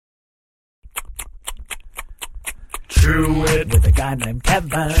Chew it. With a guy named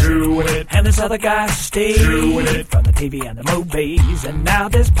Kevin. Chew it. And this other guy, Steve. Chew it. From the TV and the movies. And now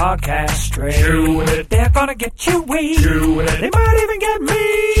this podcast straight. Chew it. They're gonna get chewy. Chew it. They might even get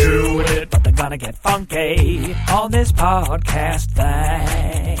me. Chew it. But they're gonna get funky on this podcast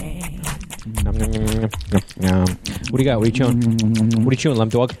thing. What do you got? What are you chewing? What are you chewing, Lemon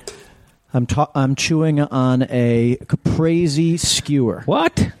Dog? I'm chewing on a caprese skewer.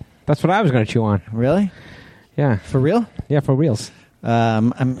 What? That's what I was going to chew on. Really? Yeah. For real? Yeah, for reals.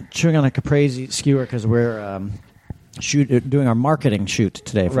 I'm chewing on a caprese skewer because we're doing our marketing shoot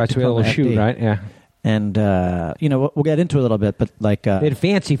today. For Right, so we had a little Tacoma shoot, FD. right? Yeah. And we'll get into it a little bit, but like they had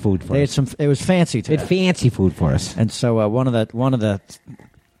fancy food for us. It was fancy today. They had fancy food for us. And so one of the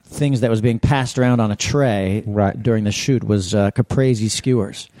things that was being passed around on a tray during the shoot was caprese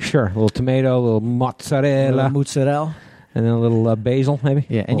skewers. Sure, a little tomato, a little mozzarella, and then a little basil, maybe.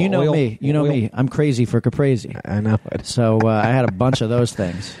 Yeah, and you know me. I'm crazy for caprese. I know it. So I had a bunch of those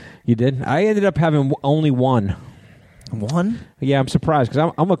things. You did? I ended up having only one. One? Yeah, I'm surprised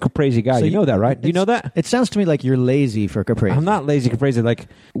because I'm a caprese guy. So you know that, right? Do you know that? It sounds to me like you're lazy for caprese. I'm not lazy caprese. Like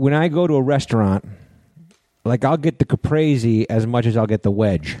when I go to a restaurant, like I'll get the caprese as much as I'll get the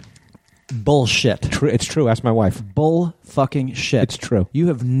wedge. Bullshit. It's true. Ask my wife. Bull fucking shit. It's true. You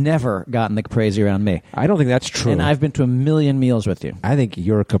have never gotten the caprese around me. I don't think that's true. And I've been to a million meals with you. I think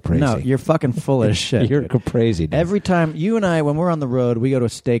you're a caprese. No, you're fucking full of shit. You're a caprese. Dude. Every time, you and I, when we're on the road, we go to a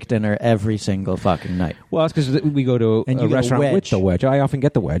steak dinner every single fucking night. Well, it's because we go to a restaurant with the wedge. I often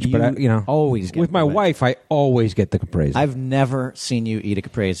get the wedge, but I always get with my wife, I always get the caprese. I've never seen you eat a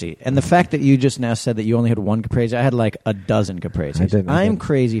caprese. And the fact that you just now said that you only had one caprese, I had like a dozen capreses. I'm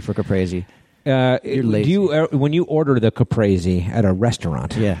crazy for caprese. You're lazy. Do you when you order the caprese at a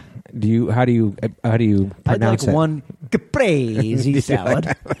restaurant? Yeah. How do you pronounce I'd like one caprese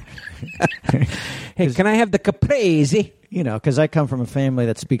salad. Hey, can I have the caprese? You know, because I come from a family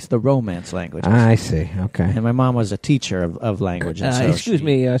that speaks the Romance language. I see. Okay. And my mom was a teacher of language. And so excuse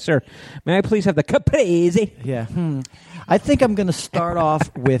me, sir. May I please have the caprese? Yeah. I think I'm going to start off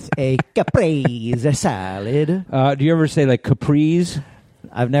with a caprese salad. Do you ever say like caprese?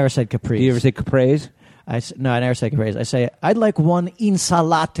 I've never said caprese. Do you ever say caprese? No, I never say caprese. I say, I'd like one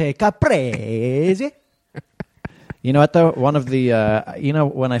insalate caprese. You know what, though? One of the,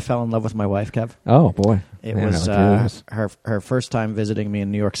 when I fell in love with my wife, Kev? Oh, boy. It was her first time visiting me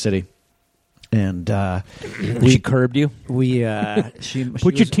in New York City. And she curbed you? She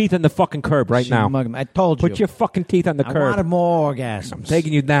Put your teeth on the fucking curb right now. I told you. Put your fucking teeth on the curb. I wanted more orgasms. I'm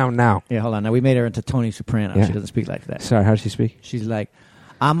taking you down now. Yeah, hold on. Now, we made her into Tony Soprano. Yeah. She doesn't speak like that. Sorry, how does she speak? She's like,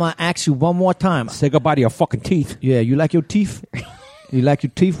 I'm going to ask you one more time. Say goodbye to your fucking teeth. Yeah, you like your teeth? You like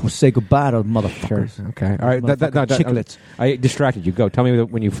your teeth? Well, say goodbye to motherfuckers. Sure. Okay. All right. Chiclets. I distracted you. Go. Tell me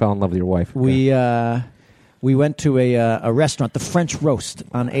when you fell in love with your wife. We went to a restaurant, the French Roast,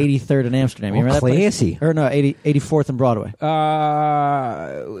 on 83rd in Amsterdam. You remember that classy. Place? Or no, 84th and Broadway.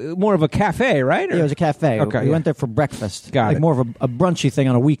 More of a cafe, right? Yeah, it was a cafe. Okay, we went there for breakfast. Got it. More of a brunchy thing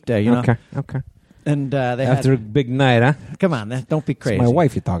on a weekday, you know? Okay. And they after a big night, huh? Come on, don't be crazy. It's my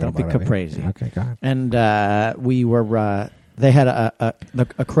wife you're talking about. Don't be crazy. Okay, go ahead. And we were. They had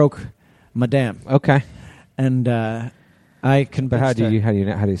a croque madame. Okay. And I convinced. But how do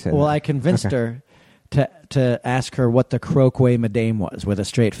you say? Well, that? I convinced her to ask her what the croque madame was with a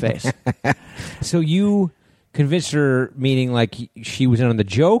straight face. So you convinced her, meaning like she was in on the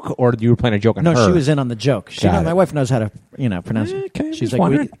joke, or you were playing a joke on her? No, she was in on the joke. My wife knows how to pronounce it. Okay, She's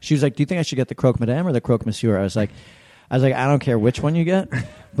like, do you think I should get the croque madame or the croque monsieur? I was like, I don't care which one you get,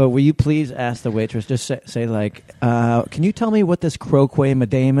 but will you please ask the waitress, just say like, can you tell me what this croque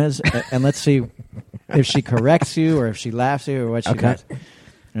madame is, and let's see if she corrects you or if she laughs at you or what she does.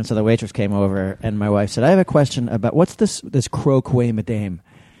 And so the waitress came over, and my wife said, I have a question about what's this croque madame.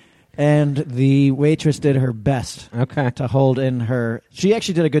 And the waitress did her best to hold in her... She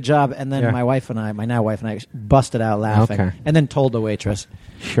actually did a good job, and then my now wife and I busted out laughing, and then told the waitress.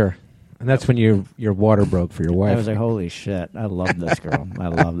 Sure. And that's when your water broke for your wife. I was like, holy shit, I love this girl. I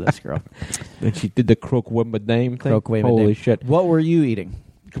love this girl. And she did the croque madame thing? Holy shit. What were you eating?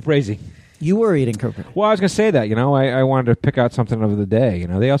 Caprese. You were eating caprese. Well, I was going to say that, I wanted to pick out something of the day.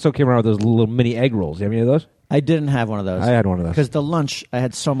 They also came around with those little mini egg rolls. Do you have any of those? I didn't have one of those. I had one of those. Because the lunch, I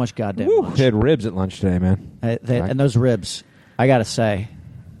had so much goddamn lunch. They had ribs at lunch today, man. And those ribs, I got to say,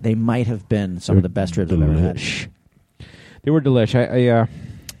 they might have been some of the best ribs I've ever had. They were delish.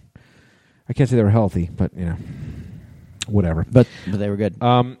 I can't say they were healthy, but, whatever. But they were good.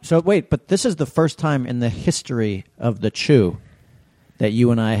 So, wait, but this is the first time in the history of the chew that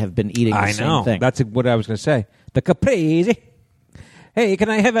you and I have been eating the same thing. That's what I was going to say. The caprese. Hey, can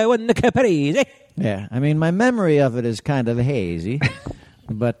I have one caprese? Yeah, I mean, my memory of it is kind of hazy,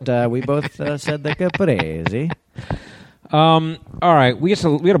 but we both said the caprese. All right, we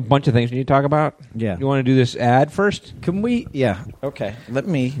had a bunch of things we need to talk about. Yeah. You want to do this ad first? Can we? Yeah. Okay. Let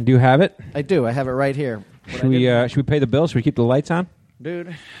me. Do you have it? I do. I have it right here. Should we pay the bill? Should we keep the lights on?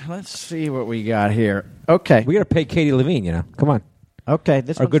 Dude, let's see what we got here. Okay. We got to pay Katie Levine, Come on. Okay.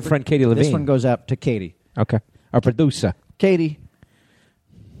 Our good friend Katie Levine. This one goes out to Katie. Okay. Our producer. Katie,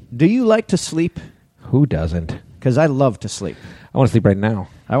 do you like to sleep? Who doesn't? Because I love to sleep. I want to sleep right now.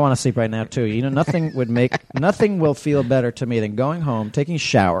 I want to sleep right now, too. Nothing will feel better to me than going home, taking a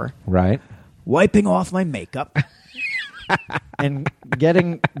shower. Right. Wiping off my makeup. And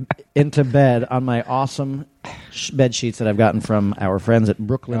getting into bed on my awesome bed sheets that I've gotten from our friends at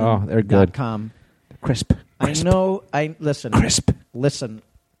Brooklyn. Oh, they're good. .com. Crisp. I know. Listen. Crisp. Listen.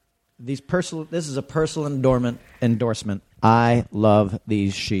 This is a personal endorsement. I love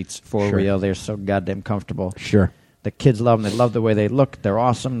these sheets for real. They're so goddamn comfortable. Sure. The kids love them. They love the way they look. They're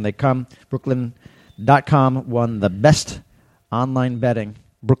awesome. They come. Brooklyn.com won the best online bedding.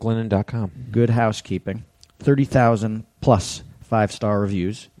 Brooklinen.com. Good housekeeping. 30,000 plus 5-star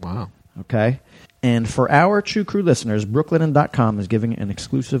reviews. Wow. Okay. And for our True Crew listeners, Brooklinen.com is giving an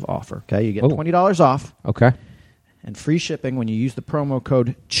exclusive offer. Okay. You get $20 off. Okay. And free shipping when you use the promo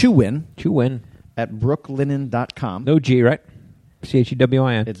code CHEWIN. CHEWIN. At brooklinen.com. No G, right?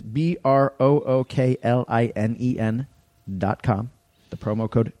 CHEWIN. It's BROOKLINEN.com. The promo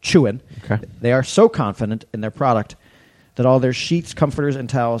code CHEWIN. Okay. They are so confident in their product that all their sheets, comforters, and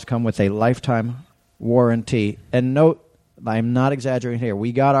towels come with a lifetime warranty. And note, I'm not exaggerating here.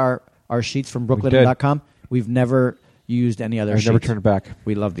 We got our sheets from brooklinen.com. We've never used any other sheets. I've never turned back.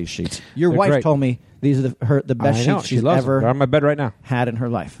 We love these sheets. Your They're wife great. told me these are the best sheets she's ever They're on my bed right now. had in her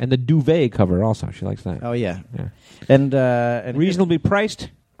life. And the duvet cover also. She likes that. Oh, yeah. Yeah. And reasonably priced,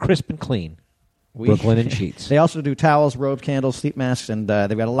 crisp and clean. Brooklyn and sheets. They also do towels, robes, candles, sleep masks, and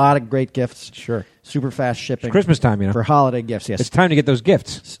they've got a lot of great gifts. Sure. Super fast shipping. It's Christmas time, For holiday gifts, yes. It's time to get those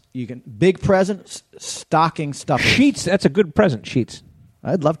gifts. You can big present, stocking stuffing. Sheets, that's a good present, sheets.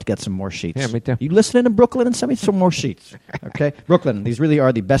 I'd love to get some more sheets. Yeah, me too. You listening in Brooklyn and send me some more sheets. Okay? Brooklyn, these really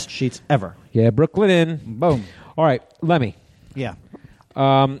are the best sheets ever. Yeah, Brooklyn in. Boom. All right, Lemmy. Yeah.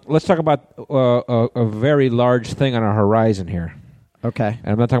 Let's talk about a very large thing on our horizon here. Okay.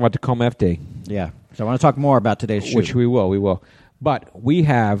 And I'm not talking about Tacoma FD. Yeah. So I want to talk more about today's shoot. Which we will. But we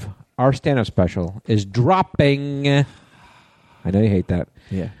have our stand-up special is dropping. I know you hate that.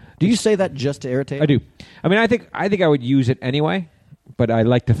 Yeah. Do you say that just to irritate? I do. I mean, I think I would use it anyway, but I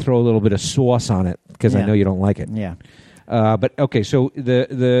like to throw a little bit of sauce on it because I know you don't like it. Yeah. But okay, so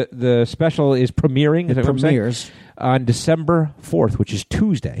the special is premiering. It premieres on December 4th, which is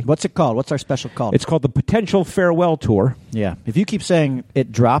Tuesday. What's it called? What's our special called? It's called the Potential Farewell Tour. Yeah. If you keep saying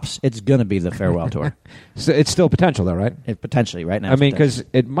it drops, it's going to be the farewell tour. So it's still potential, though, right? It potentially, right now. I mean, because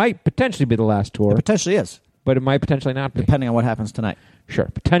it might potentially be the last tour. It potentially is. But it might potentially not be. Depending on what happens tonight. Sure.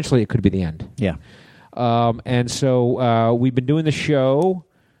 Potentially it could be the end. Yeah. And so we've been doing the show.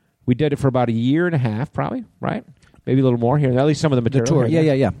 We did it for about a year and a half, probably, right? Maybe a little more here. At least some of the material. The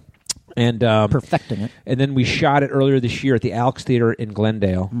tour. Yeah. And perfecting it. And then we shot it earlier this year at the Elks Theater in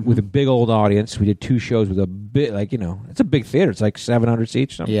Glendale with a big old audience. We did 2 shows with a big, it's a big theater. It's like 700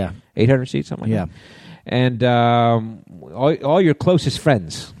 seats, something. Yeah. 800 seats, something like that. And all your closest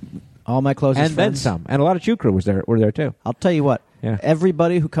friends. All my closest and friends. And then some. And a lot of Chew Crew were there too. I'll tell you what. Yeah.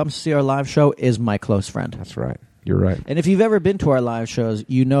 Everybody who comes to see our live show is my close friend. That's right. You're right. And if you've ever been to our live shows,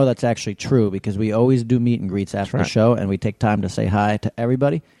 you know that's actually true because we always do meet and greets after the show, and we take time to say hi to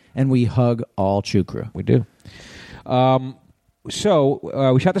everybody, and we hug all Chew Crew. We do. So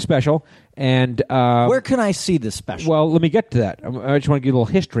we shot the special, and where can I see this special? Well, let me get to that. I just want to give a little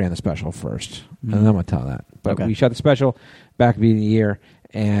history on the special first, and then I'm going to tell that. But we shot the special back at the beginning of the year,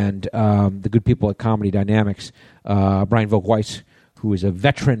 and the good people at Comedy Dynamics, Brian Volkweiss, who is a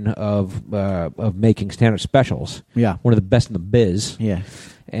veteran of making stand-up specials. Yeah. One of the best in the biz. Yeah.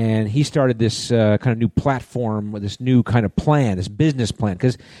 And he started this kind of new platform, with this new kind of plan, this business plan.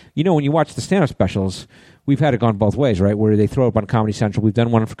 Because, when you watch the stand-up specials, we've had it gone both ways, right? Where they throw it up on Comedy Central. We've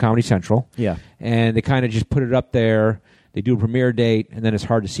done one for Comedy Central. Yeah. And they kind of just put it up there. They do a premiere date, and then it's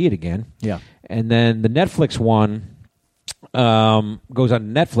hard to see it again. Yeah. And then the Netflix one goes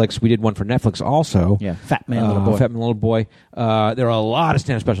on Netflix. We did one for Netflix also. Yeah, Fat Man, Little Boy. Fat Man, Little Boy. There are a lot of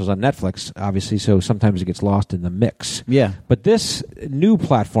stand-up specials on Netflix, obviously, so sometimes it gets lost in the mix. Yeah. But this new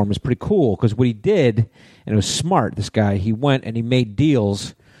platform is pretty cool because what he did, and it was smart, this guy, he went and he made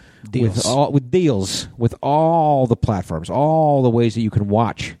deals with all the platforms, all the ways that you can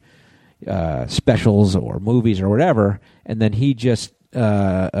watch specials or movies or whatever, and then he just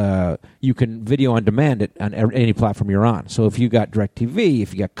you can video on demand it on any platform you're on. So if you got DirecTV,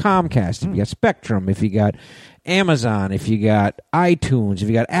 if you got Comcast, if you got Spectrum, if you got Amazon, if you got iTunes, if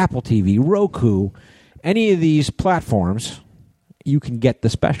you got Apple TV, Roku, any of these platforms, you can get the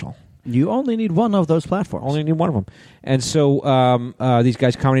special. You only need one of those platforms. Only need one of them. And so these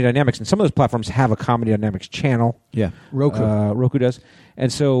guys, Comedy Dynamics, and some of those platforms have a Comedy Dynamics channel. Yeah, Roku. Roku does.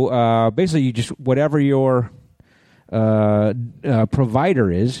 And so basically you just, whatever your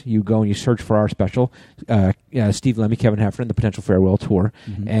provider is, you go and you search for our special, Steve Lemmy, Kevin Heffernan, The Potential Farewell Tour,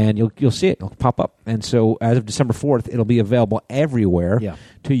 and you'll see it. It'll pop up. And so as of December 4th, it'll be available everywhere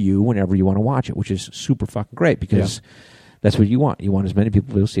to you whenever you want to watch it, which is super fucking great because that's what you want. You want as many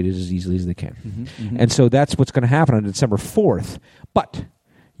people to see it as easily as they can. And so that's what's going to happen on December 4th. But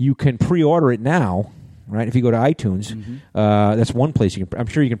you can pre-order it now, right? If you go to iTunes, that's one place you can. I'm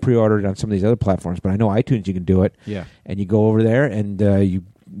sure you can pre-order it on some of these other platforms, but I know iTunes you can do it. Yeah. And you go over there and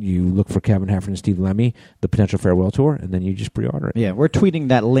you look for Kevin Heffernan and Steve Lemmy, The Potential Farewell Tour, and then you just pre-order it. Yeah, we're tweeting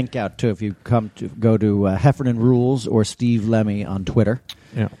that link out too. If you go to Heffernan Rules or Steve Lemmy on Twitter.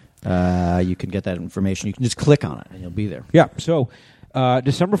 Yeah. You can get that information. You can just click on it, and you'll be there. Yeah. So,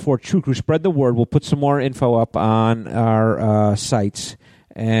 December 4th, True Crew, spread the word. We'll put some more info up on our sites,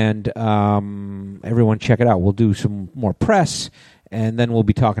 and everyone check it out. We'll do some more press, and then we'll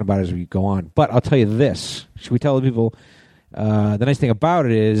be talking about it as we go on. But I'll tell you this. Should we tell the people? The nice thing about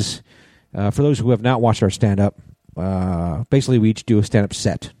it is, for those who have not watched our stand-up, basically we each do a stand-up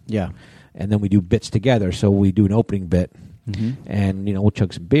set. Yeah. And then we do bits together. So we do an opening bit. And we'll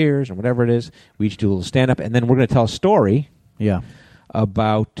chug some beers or whatever it is. We each do a little stand-up, and then we're going to tell a story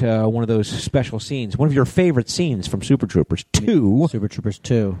about one of those special scenes, one of your favorite scenes from Super Troopers 2. Super Troopers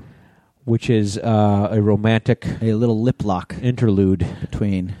 2. Which is a romantic... A little lip lock. Interlude.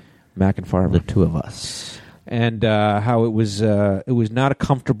 Between Mac and Farmer. The two of us. And how it was not a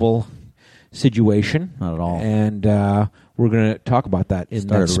comfortable situation. Not at all. And we're going to talk about that in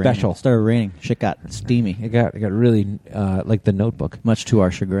that special. Started raining. Shit got steamy. It got really like The Notebook. Much to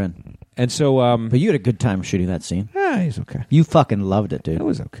our chagrin. And so... but you had a good time shooting that scene. Yeah, he's okay. You fucking loved it, dude. It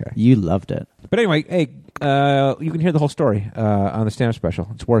was okay. You loved it. But anyway, hey, you can hear the whole story on the stand-up special.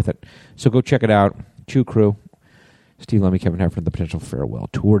 It's worth it. So go check it out. Chew Crew. Steve Lemmy, Kevin Heffernan, The Potential Farewell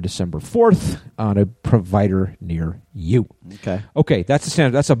Tour, December 4th on a provider near you. Okay, that's the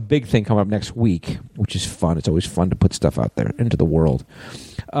stand-up. That's a big thing coming up next week, which is fun. It's always fun to put stuff out there into the world.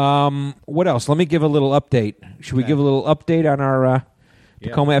 What else? Let me give a little update. Should we give a little update on our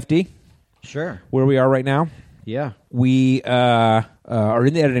Tacoma FD? Sure. Where we are right now? Yeah. We are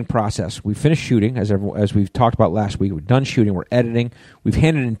in the editing process. We finished shooting, as we've talked about last week. We're done shooting. We're editing. We've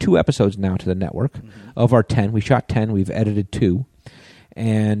handed in 2 episodes now to the network. Of our 10. We shot 10. We've edited 2.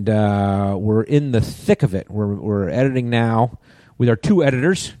 And we're in the thick of it. We're editing now with our 2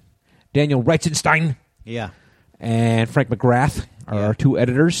 editors, Daniel Reitzenstein and Frank McGrath are our 2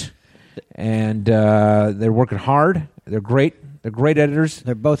 editors. And they're working hard. They're great. They're great editors.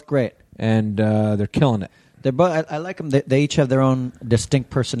 They're both great. And they're killing it. They're both. I like them. They each have their own distinct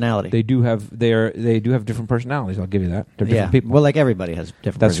personality. They do have different personalities. I'll give you that. They're different people. Well, like everybody has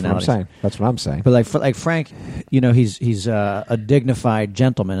different personalities. That's what I'm saying. But like Frank, he's a dignified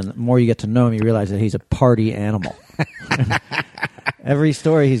gentleman, and the more you get to know him, you realize that he's a party animal. Every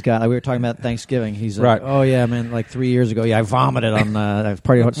story he's got, like we were talking about Thanksgiving. He's like, oh yeah, man, like 3 years ago, I vomited on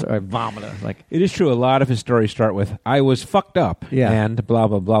party. I vomited. Like it is true. A lot of his stories start with "I was fucked up" and blah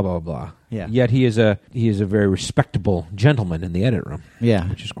blah blah blah blah. Yeah. Yet he is a very respectable gentleman in the edit room. Yeah,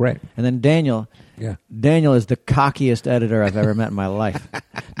 which is great. And then Daniel. Yeah. Daniel is the cockiest editor I've ever met in my life.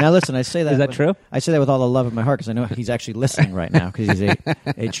 Now, listen, I say that. Is that true? I say that with all the love in my heart because I know he's actually listening right now because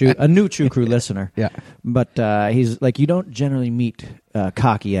he's a new True Crew listener. Yeah. But he's like, you don't generally meet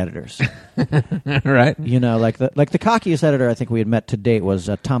cocky editors, right? Like the cockiest editor I think we had met to date was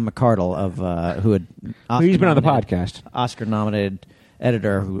Tom McCardle who had he's been on the podcast, Oscar-nominated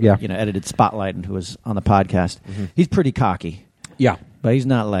editor who edited Spotlight and who was on the podcast. Mm-hmm. He's pretty cocky. Yeah. But he's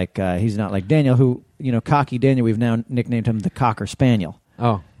not like Daniel, who cocky Daniel. We've now nicknamed him the Cocker Spaniel.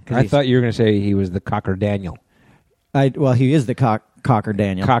 Oh, I thought you were going to say he was the Cocker Daniel. Well, he is the Cocker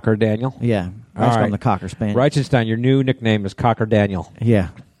Daniel. Cocker Daniel. Yeah, I call him the Cocker Spaniel. Reichenstein, your new nickname is Cocker Daniel. Yeah.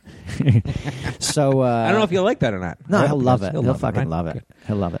 So I don't know if you'll like that or not. No, he'll love it. He'll fucking love it.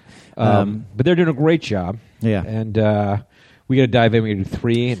 He'll love it. But they're doing a great job. Yeah, and we got to dive in. We got to do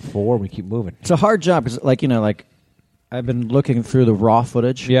 3 and 4. And we keep moving. It's a hard job because, I've been looking through the raw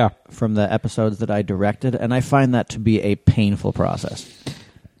footage from the episodes that I directed, and I find that to be a painful process.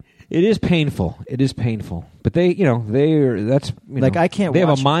 It is painful. But they, that's like I can't. They have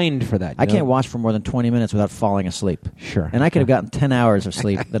a mind for that. I can't watch for more than 20 minutes without falling asleep. Sure. And I could have gotten 10 hours of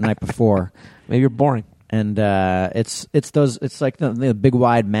sleep the night before. Maybe you're boring. And it's like the big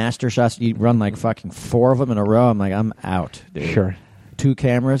wide master shots. You run like fucking 4 of them in a row. I'm like, I'm out, dude. Sure. 2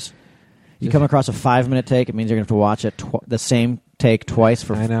 cameras. You come across a 5-minute take, it means you're going to have to watch it the same take twice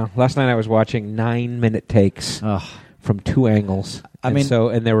for. I know. Last night I was watching 9-minute takes from 2 angles.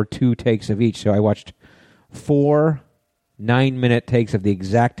 And there were 2 takes of each. So I watched 4 9-minute takes of the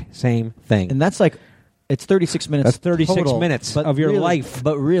exact same thing. And that's like, it's 36 minutes. That's 36 total, minutes of your life.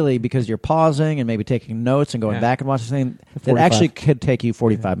 But really, because you're pausing and maybe taking notes and going back and watching the thing, it actually could take you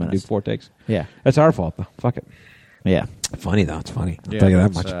 45 minutes. Do 4 takes. Yeah. That's our fault, though. Fuck it. Yeah. Funny, though. It's funny. I'll tell you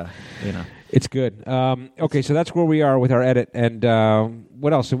that much. It's good. Okay, so that's where we are with our edit. And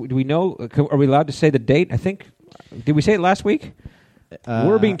what else? Do we know? Are we allowed to say the date? I think. Did we say it last week?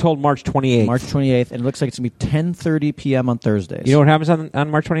 We're being told March 28th. March 28th, and it looks like it's going to be 10:30 p.m. on Thursdays. You know what happens on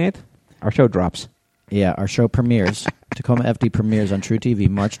March 28th? Our show drops. Yeah, our show premieres. Tacoma FD premieres on True TV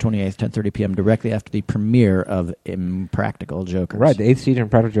March 28th, 10:30 p.m., directly after the premiere of Impractical Jokers. Right, the 8th season of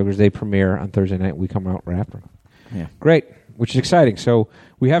Impractical Jokers, they premiere on Thursday night. We come out right after. Yeah. Great, which is exciting. So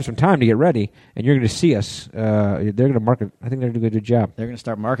we have some time to get ready, and you're going to see us. They're going to market. I think they're going to do a good job. They're going to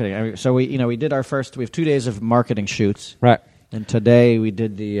start marketing. I mean, so we did our first. We have 2 days of marketing shoots. Right. And today we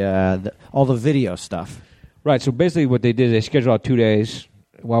did all the video stuff. Right. So basically, what they did is they scheduled out 2 days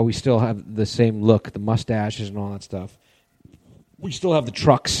while we still have the same look, the mustaches and all that stuff. We still have the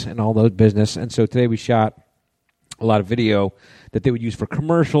trucks and all those business. And so today we shot a lot of video that they would use for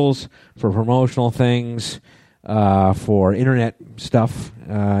commercials, for promotional things, for internet stuff.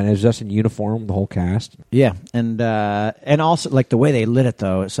 And it was us in uniform, the whole cast. Yeah, and also like the way they lit it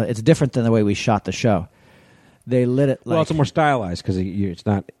though, so it's different than the way we shot the show. They lit it like... Well, it's more stylized because it's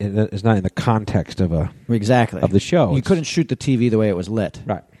not in the context of the show. You couldn't shoot the TV the way it was lit.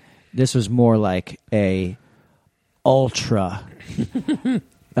 Right. This was more like a ultra,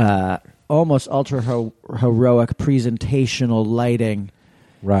 almost ultra heroic presentational lighting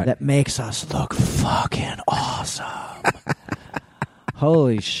that makes us look fucking awesome.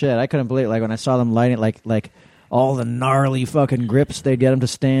 Holy shit. I couldn't believe it. Like when I saw them lighting it like all the gnarly fucking grips they get them to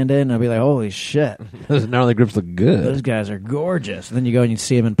stand in. I'd be like, holy shit. Those gnarly grips look good. Those guys are gorgeous. And then you go and you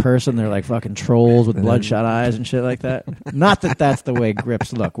see them in person. They're like fucking trolls with bloodshot eyes and shit like that. Not that that's the way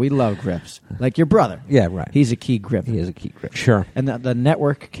grips look. We love grips. Like your brother. Yeah, right. He's a key grip. He is a key grip. Sure. And the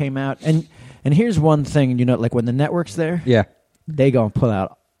network came out. And here's one thing, like when the network's there, they going to pull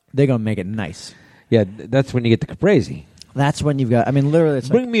out, they going to make it nice. Yeah, that's when you get the caprese. That's when you've got... I mean, literally, it's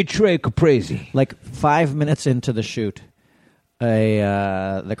Bring me a tray of caprese. Like 5 minutes into the shoot,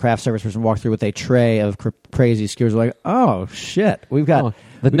 the craft service person walked through with a tray of caprese skewers. Like, oh, shit. We've got...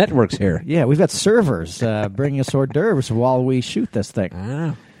 the network's here. Yeah, we've got servers bringing us hors d'oeuvres while we shoot this thing.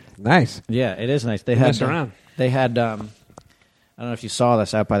 Ah, nice. Yeah, it is nice. They mess around. They had... I don't know if you saw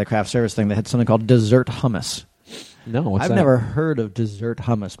this out by the craft service thing. They had something called dessert hummus. No, what's I've that? never heard of dessert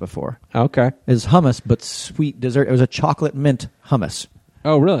hummus before. Okay. It's hummus, but sweet dessert. It was a chocolate mint hummus.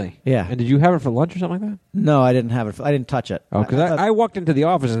 Oh, really? Yeah. And did you have it for lunch or something like that? No, I didn't have it. I didn't touch it. Oh, because I walked into the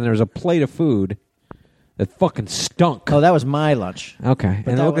office and there was a plate of food that fucking stunk. Oh, that was my lunch. Okay.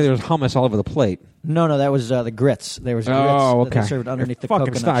 But and there was hummus all over the plate. No, that was the grits. There was grits that they served underneath the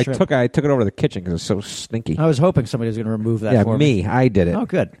coconut shrimp. I took it over to the kitchen because it was so stinky. I was hoping somebody was going to remove that for me. I did it. Oh,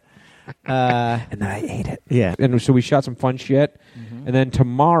 good. And then I ate it. Yeah. And so we shot some fun shit. Mm-hmm. And then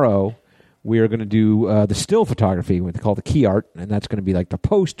tomorrow we are going to do the still photography, what they call the key art. And that's going to be like the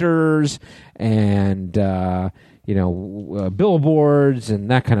posters and, billboards and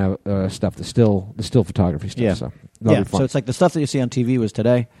that kind of stuff, the still photography stuff. Yeah. So that'll be fun. So it's like the stuff that you see on TV was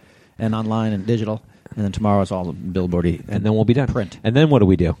today and online and digital. And then tomorrow it's all billboardy. And then we'll be done. Print. And then what do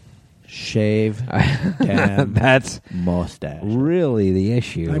we do? Shave damn that's mustache. Really the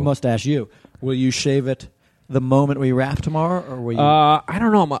issue. I must ask you, will you shave it the moment we wrap tomorrow, or will you? I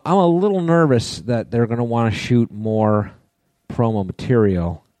don't know. I'm a little nervous that they're going to want to shoot more promo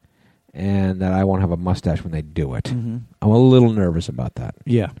material and that I won't have a mustache when they do it. Mm-hmm. I'm a little nervous about that.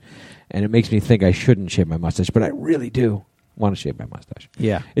 Yeah. And it makes me think I shouldn't shave my mustache, but I really do want to shave my mustache.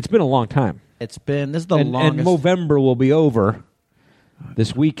 Yeah. It's been a long time. This is the longest. And November will be over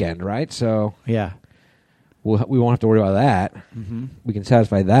this weekend, right? So yeah, we won't have to worry about that. Mm-hmm. We can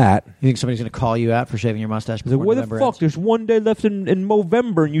satisfy that. You think somebody's going to call you out for shaving your mustache before What November the fuck? ends? There's one day left in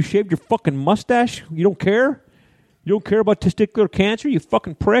November and you shaved your fucking mustache? You don't care? You don't care about testicular cancer, you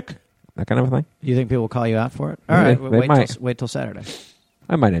fucking prick? That kind of a thing. You think people will call you out for it? All right, wait till Saturday.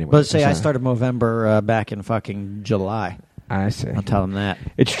 I might anyway. Let's say I started Movember back in fucking July. I see. I'll tell them that.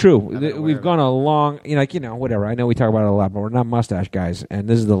 It's true. We've gone a long, whatever. I know we talk about it a lot, but we're not mustache guys. And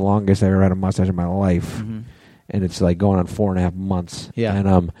this is the longest I've ever had a mustache in my life. Mm-hmm. And it's like going on 4.5 months. Yeah. And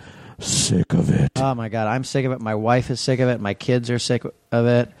I'm sick of it. Oh, my God. I'm sick of it. My wife is sick of it. My kids are sick of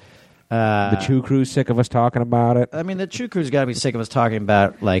it. The Chew Crew's sick of us talking about it. I mean, the Chew Crew's got to be sick of us talking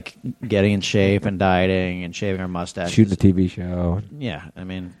about, like, getting in shape and dieting and shaving our mustaches. Shooting a TV show. Yeah. I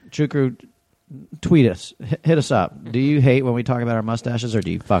mean, Chew Crew, tweet us. Hit us up. Do you hate when we talk about our mustaches, or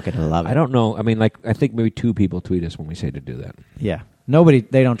do you fucking love it? I don't know. I mean, like, I think maybe 2 people tweet us when we say to do that. Yeah.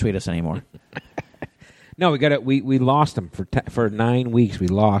 They don't tweet us anymore. No, we lost them for 9 weeks. We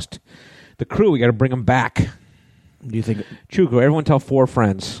lost the crew. We got to bring them back. Do you think Chew Crew? Everyone tell 4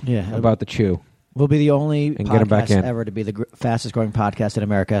 friends about the Chew. We'll be the only and get them back podcast in. ever to be the fastest growing podcast in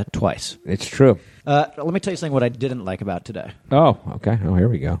America twice. It's true. Let me tell you something what I didn't like about today. Oh, okay. Oh, here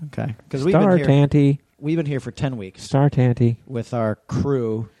we go. Okay, because we've been here for 10 weeks. Star Tanty with our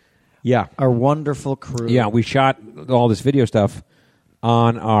crew. Yeah, our wonderful crew. Yeah, we shot all this video stuff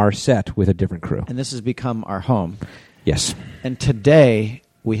on our set with a different crew, and this has become our home. Yes. And today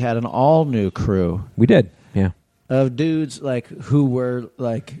we had an all new crew. We did. Yeah. Of dudes like who were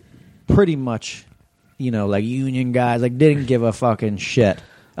like pretty much, like union guys, like didn't give a fucking shit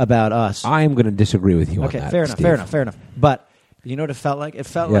about us. I am going to disagree with you on that. Okay, fair enough. But you know what it felt like? It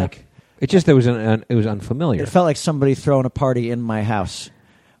felt like it just it was unfamiliar. It felt like somebody throwing a party in my house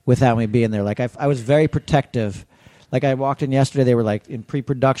without me being there. Like I was very protective. Like I walked in yesterday, they were like in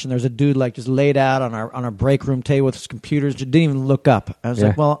pre-production. There's a dude like just laid out on our break room table with his computers. Just didn't even look up. I was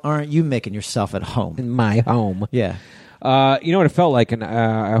like, well, aren't you making yourself at home? In my home. Yeah. You know what it felt like, and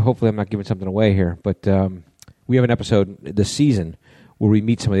hopefully I'm not giving something away here, but we have an episode this season where we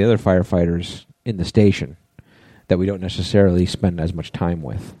meet some of the other firefighters in the station that we don't necessarily spend as much time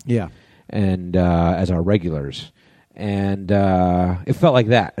with. Yeah. And as our regulars. And it felt like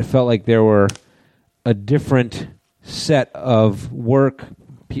that. It felt like there were a different set of work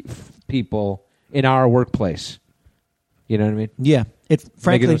people in our workplace. You know what I mean? Yeah.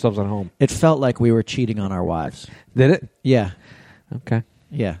 Frankly, making themselves at home. It felt like we were cheating on our wives. Did it? Yeah. Okay.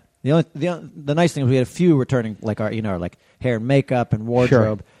 Yeah. The nice thing was we had a few returning, like our like hair and makeup and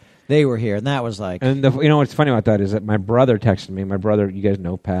wardrobe. Sure. They were here, and that was like. And what's funny about that is that my brother texted me. My brother, you guys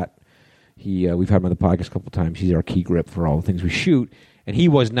know Pat. We've had him on the podcast a couple of times. He's our key grip for all the things we shoot. And he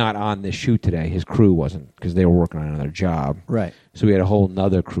was not on this shoot today. His crew wasn't because they were working on another job. Right. So we had a whole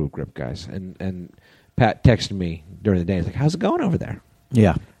nother crew grip guys. And Pat texted me during the day. He's like, "How's it going over there?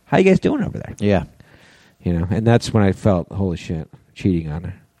 Yeah. How you guys doing over there?" Yeah. And that's when I felt, holy shit, cheating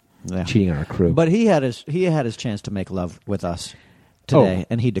on our crew. But he had his chance to make love with us today,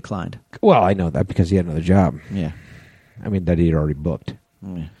 and he declined. Well, I know that because he had another job. Yeah. I mean, that he had already booked.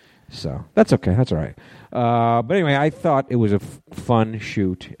 Yeah. So that's okay. That's all right. But anyway, I thought it was a fun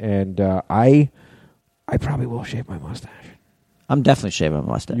shoot, and I probably will shave my mustache. I'm definitely shaving my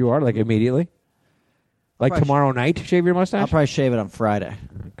mustache. You are? Like immediately? Like tomorrow night, shave your mustache? I'll probably shave it on Friday.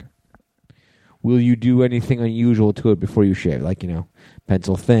 Okay. Will you do anything unusual to it before you shave? Like,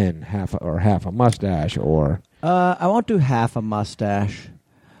 pencil thin, half a mustache, or... I won't do half a mustache.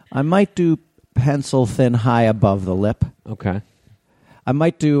 I might do pencil thin high above the lip. Okay. I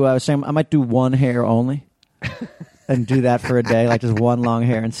might do one hair only, and do that for a day, like just one long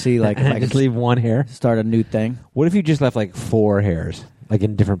hair, and see like if I just leave one hair, start a new thing. What if you just left like 4 hairs, like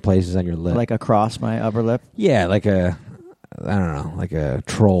in different places on your lip, like across my upper lip? Yeah, like I don't know, like a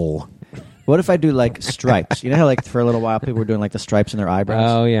troll. What if I do like stripes? You know how like for a little while people were doing like the stripes in their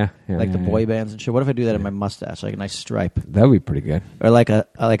eyebrows? Oh yeah, like the boy bands and shit. What if I do that in my mustache, like a nice stripe? That would be pretty good. Or like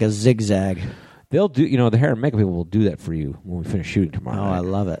a zigzag. They'll do, the hair and makeup people will do that for you when we finish shooting tomorrow. Oh, night. I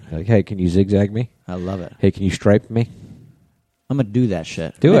love it. Like, hey, can you zigzag me? I love it. Hey, can you stripe me? I'm gonna do that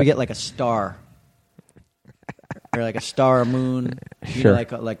shit. Maybe get like a star, or like a star, a moon. Sure.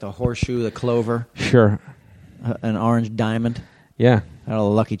 Like the horseshoe, the clover. Sure. An orange diamond. Yeah. And all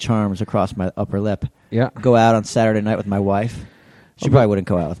the Lucky Charms across my upper lip. Yeah. Go out on Saturday night with my wife. She probably wouldn't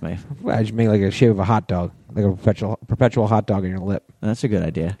go out with me. I just make like a shape of a hot dog, like a perpetual hot dog in your lip. That's a good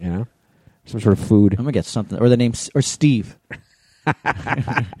idea. Some sort of food. I'm gonna get something, or the name, or Steve. I'm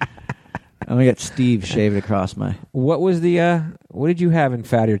gonna get Steve shaved across my. What was the? What did you have in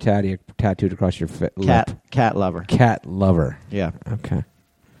Fatty or Tatty tattooed across your lip? Cat lover. Cat lover. Yeah. Okay.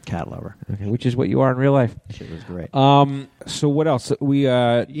 Cat lover. Okay, which is what you are in real life. Shit was great. So what else? We.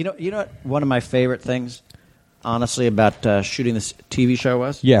 You know what? One of my favorite things, honestly, about shooting this TV show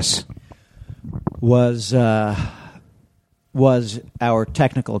was. Yes. Was our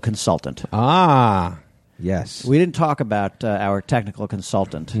technical consultant. Ah, yes. We didn't talk about our technical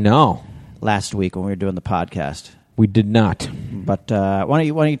consultant. No. Last week when we were doing the podcast. We did not. But why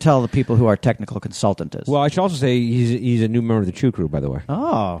don't you tell the people who our technical consultant is? Well, I should also say he's a new member of the Chew Crew, by the way.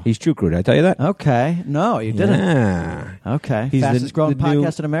 Oh. He's Chew Crew. Did I tell you that? Okay. No, you didn't. Yeah. Okay. He's fastest growing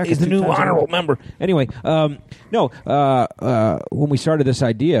podcast in America. He's the new honorable member. Anyway, when we started this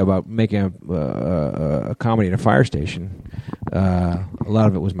idea about making a comedy in a fire station, a lot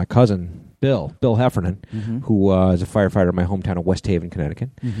of it was my cousin, Bill Heffernan, who is a firefighter in my hometown of West Haven,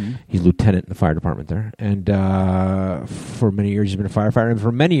 Connecticut. He's lieutenant in the fire department there. And for many years he's been a firefighter. And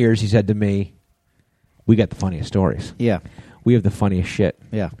for many years he said to me, we got the funniest stories. Yeah. We have the funniest shit.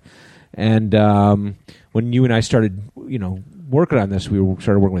 Yeah. And when you and I started, working on this, we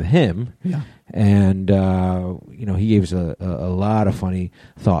started working with him. Yeah. And, he gave us a lot of funny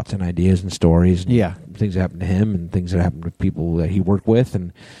thoughts and ideas and stories. And things that happened to him and things that happened to people that he worked with.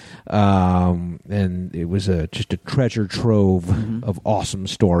 And it was just a treasure trove of awesome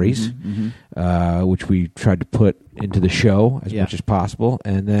stories, which we tried to put into the show as much as possible.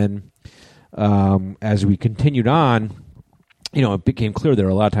 And then as we continued on, it became clear there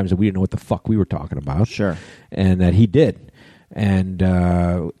were a lot of times that we didn't know what the fuck we were talking about. Sure. And that he did. And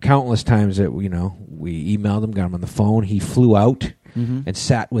countless times that, we emailed him, got him on the phone. He flew out and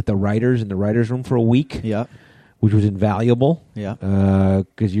sat with the writers in the writer's room for a week. Yeah. Which was invaluable. Yeah.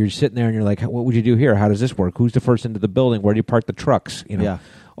 Because you're sitting there and you're like, what would you do here? How does this work? Who's the first into the building? Where do you park the trucks?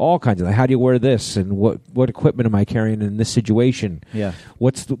 All kinds of that. How do you wear this? And what equipment am I carrying in this situation? Yeah.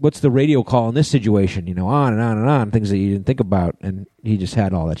 What's the radio call in this situation? On and on and on. Things that you didn't think about. And he just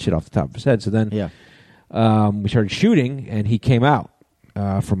had all that shit off the top of his head. So then we started shooting, and he came out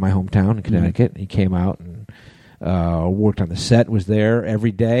from my hometown in Connecticut. He came out and worked on the set, was there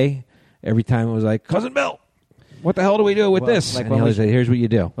every day. Every time it was like, Cousin Bill, what the hell do we do with this? Like and he'll say, here's what you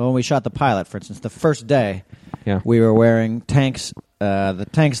do. Well, when we shot the pilot, for instance, the first day, we were wearing tanks. The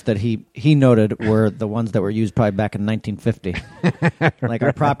tanks that he noted were the ones that were used probably back in 1950. Like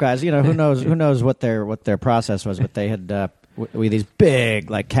our prop guys, who knows what their process was, but they had these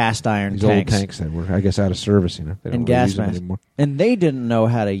big cast iron these tanks. Old tanks that were, I guess, out of service. They don't and really gas use them masks. anymore. And they didn't know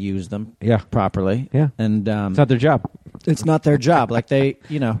how to use them properly. Yeah, and it's not their job. It's not their job. Like they,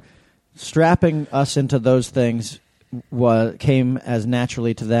 strapping us into those things came as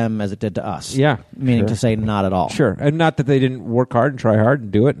naturally to them as it did to us. Yeah. Meaning to say not at all. Sure. And not that they didn't work hard and try hard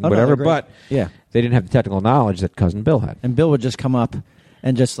and do it and whatever, but they didn't have the technical knowledge that Cousin Bill had. And Bill would just come up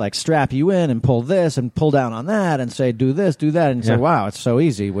and just strap you in and pull this and pull down on that and say, do this, do that. And you say, wow, it's so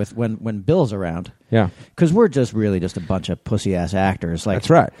easy when Bill's around. Yeah. Because we're really just a bunch of pussy-ass actors. That's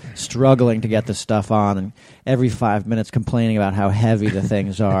right. Struggling to get this stuff on and every 5 minutes complaining about how heavy the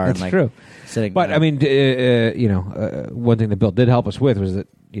things are. That's true. But, one thing that Bill did help us with was that,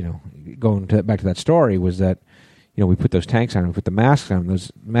 going back to that story, was that, we put those tanks on, we put the masks on.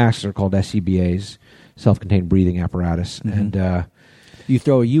 Those masks are called SCBAs, self-contained breathing apparatus. And you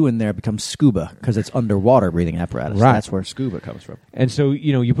throw a U in there, it becomes scuba because it's underwater breathing apparatus. Right. That's where scuba comes from. And so,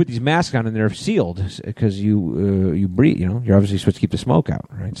 you put these masks on and they're sealed because you breathe, you're obviously supposed to keep the smoke out,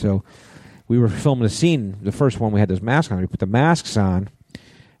 right? So we were filming a scene, the first one we had those masks on. We put the masks on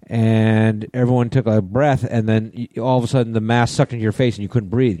and everyone took a breath and then all of a sudden the mask sucked into your face and you couldn't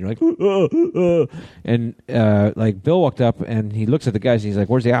breathe. You're like, and Bill walked up and he looks at the guys and he's like,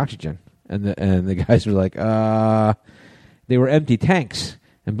 where's the oxygen? And the guys were like, they were empty tanks.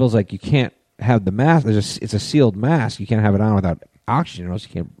 And Bill's like, you can't have the mask. It's a sealed mask. You can't have it on without oxygen or else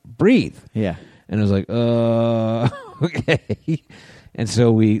you can't breathe. Yeah. And I was like, okay. And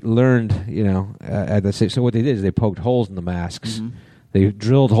so we learned, so what they did is they poked holes in the masks. Mm-hmm. They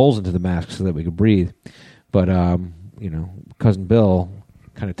drilled holes into the masks so that we could breathe. But, Cousin Bill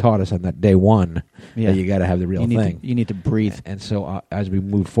kind of taught us on that day one that you got to have the real thing. You need to breathe. And so as we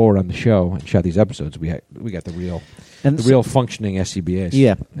moved forward on the show and shot these episodes, we got the real functioning SCBAs.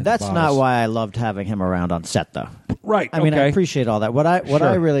 Yeah, that's not why I loved having him around on set, though. Right. I mean, I appreciate all that. What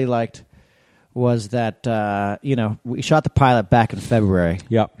I really liked was that we shot the pilot back in February.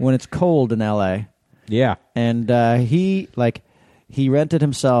 Yep. When it's cold in L.A. Yeah. And he rented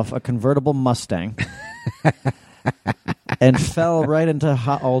himself a convertible Mustang. And fell right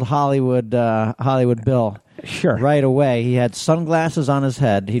into old Hollywood Bill. Sure. Right away. He had sunglasses on his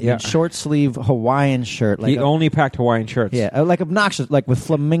head. He had short sleeve Hawaiian shirt. He only packed Hawaiian shirts. Yeah, obnoxious, with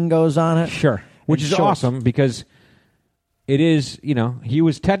flamingos on it. Sure. Which is awesome because it is, he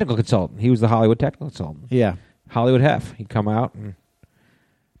was technical consultant. He was the Hollywood technical consultant. Yeah. Hollywood Hef. He'd come out and,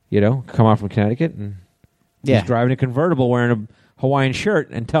 come out from Connecticut and he's driving a convertible wearing a Hawaiian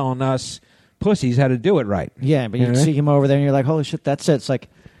shirt and telling us pussies how to do it right. Yeah, but you see him over there and you're like, holy shit, that's it. It's like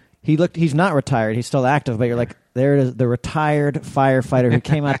he's not retired, he's still active, but you're like, there it is, the retired firefighter who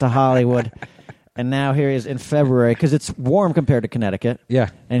came out to Hollywood And now here he is in February, because it's warm compared to Connecticut. Yeah.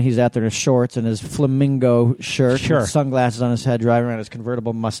 And he's out there in his shorts and his flamingo shirt, Sure. with sunglasses on his head, driving around his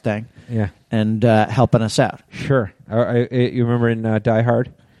convertible Mustang. Yeah. And helping us out. Sure. You remember in Die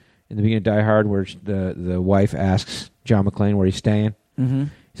Hard? In the beginning of Die Hard, where the wife asks John McClane where he's staying? Mm-hmm.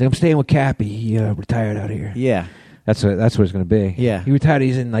 He's like, I'm staying with Cappy. He retired out here. Yeah. That's what it's going to be. Yeah. He retired.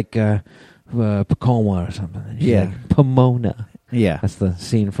 He's in like Tacoma or something. And she's Yeah. like, Pomona. Yeah. That's the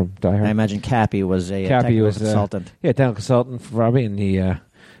scene from Die Hard. I imagine Cappy was a technical consultant. Technical consultant for Robbie, and he had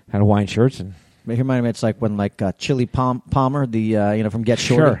Hawaiian shirts. And But here, reminded me, it's like when Chili Palmer, the from Get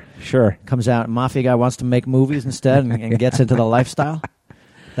Shorty, sure, comes out. And Mafia guy wants to make movies instead and gets into the lifestyle.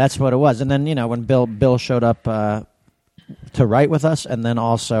 That's what it was. And then when Bill showed up to write with us, and then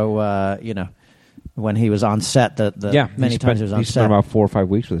also when he was on set, many times he was on he set. spent about 4 or 5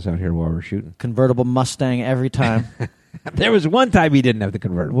 weeks with us out here while we were shooting. Convertible Mustang every time. There was one time he didn't have the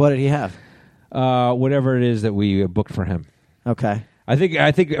convertible. What did he have? Whatever it is that we booked for him. Okay. I think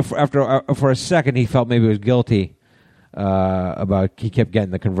after for a second he felt maybe he was guilty about he kept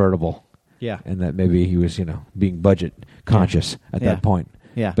getting the convertible. Yeah. And that maybe he was being budget conscious at that point.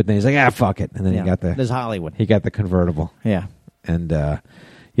 Yeah. But then he's like, fuck it, and then he got There's Hollywood. He got the convertible. Yeah. And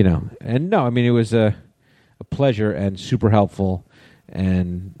and no, I mean it was a pleasure and super helpful,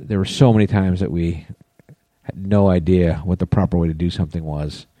 and there were so many times that we had no idea what the proper way to do something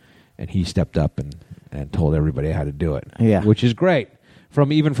was, and he stepped up and told everybody how to do it. Yeah. Which is great.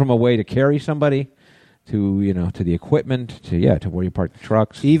 From a way to carry somebody to to the equipment to where you park the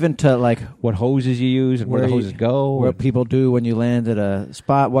trucks, even to like what hoses you use and where the hoses go, what people do when you land at a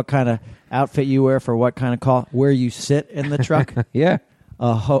spot, what kind of outfit you wear for what kind of call, where you sit in the truck. Yeah.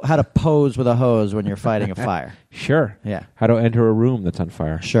 How to pose with a hose when you're fighting a fire. Sure. Yeah. How to enter a room that's on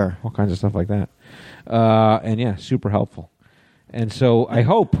fire. Sure. All kinds of stuff like that. And yeah, super helpful. And so I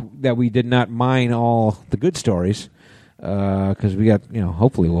hope that we did not mine all the good stories, because we got,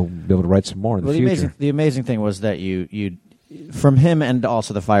 hopefully we'll be able to write some more in the future. The amazing thing was that you from him and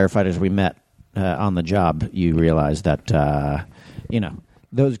also the firefighters we met on the job, you realized that,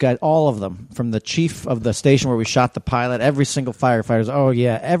 those guys, all of them, from the chief of the station where we shot the pilot, every single firefighter,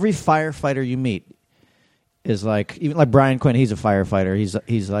 every firefighter you meet is like, even like Brian Quinn, he's a firefighter.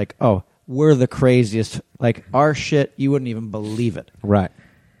 He's like, oh, we're the craziest. Like, our shit, you wouldn't even believe it. Right.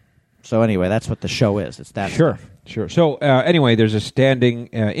 So anyway, that's what the show is. It's that stuff. Sure. So anyway, there's a standing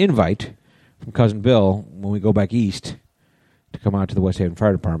invite from Cousin Bill when we go back east to come out to the West Haven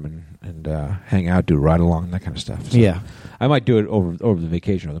Fire Department and hang out, do a ride along, and that kind of stuff. So yeah. I might do it over the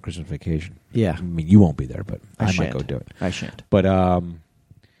vacation, or the Christmas vacation. Yeah. I mean, you won't be there, but I might go do it. I shan't. But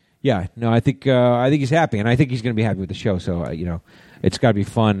yeah, no, I think he's happy, and I think he's going to be happy with the show. So it's got to be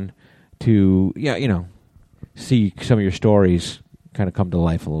fun to see some of your stories kind of come to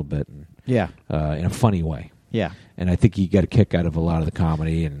life a little bit, and, in a funny way. Yeah. And I think you got a kick out of a lot of the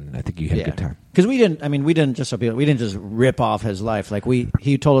comedy, and I think you had a good time. Because we didn't just rip off his life. Like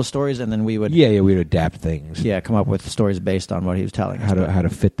he told us stories, and then we would we would adapt things. Yeah, come up with stories based on what he was telling us. How to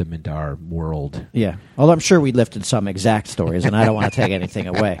fit them into our world. Yeah. Although I'm sure we lifted some exact stories, and I don't want to take anything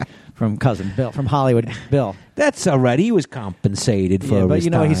away from Cousin Bill, from Hollywood Bill. That's all right. He was compensated for but his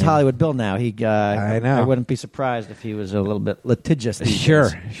time. he's Hollywood Bill now. I know. I wouldn't be surprised if he was a little bit litigious these Sure.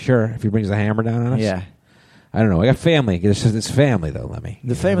 days. If he brings the hammer down on us. Yeah. I don't know. I got family. It's family, though, Lemmy.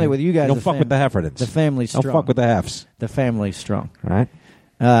 The family with you guys. Don't fuck with the Heffernans. The family's strong. Don't fuck with the Heffs. The family's strong. Right?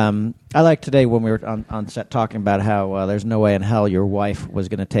 I like today when we were on set talking about how there's no way in hell your wife was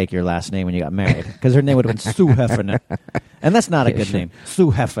going to take your last name when you got married, because her name would have been Sue Heffernan, and that's not a good name,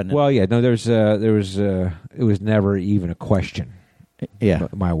 Sue Heffernan. Well, yeah, no, it was never even a question. Yeah,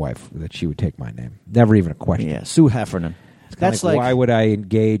 my wife, that she would take my name. Never even a question. Yeah, Sue Heffernan. That's like why would I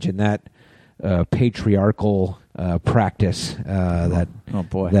engage in that patriarchal practice?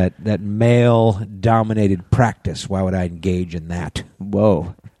 That male dominated practice. Why would I engage in that?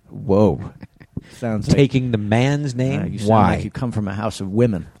 Whoa. Sounds taking the man's name. You sound Why? like you come from a house of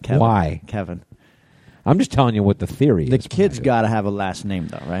women. Kevin. Why, Kevin? I'm just telling you what the theory is. The kids got to have a last name,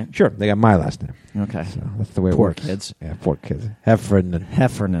 though, right? Sure, they got my last name. Okay, so that's the way it poor works. Kids. Yeah, poor kids. Heffernan.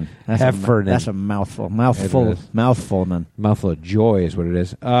 That's a mouthful. Mouthful, man. Mouthful of joy is what it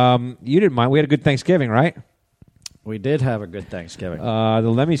is. You didn't mind. We had a good Thanksgiving, right? We did have a good Thanksgiving. The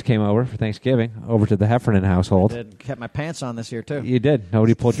Lemmys came over for Thanksgiving, over to the Heffernan household. I did. Kept my pants on this year, too. You did.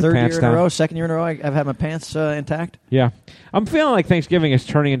 Nobody pulled your pants down. Second year in a row, I've had my pants intact. Yeah. I'm feeling like Thanksgiving is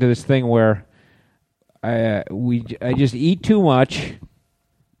turning into this thing where I just eat too much,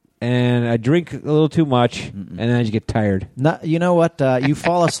 and I drink a little too much, and then I just get tired. You know what? You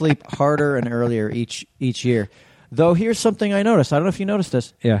fall asleep harder and earlier each year. Though here's something I noticed. I don't know if you noticed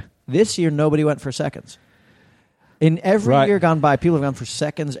this. Yeah. This year, nobody went for seconds. In every Right. year gone by, people have gone for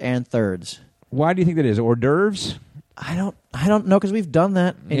seconds and thirds. Why do you think that is? Hors d'oeuvres? I don't know because we've done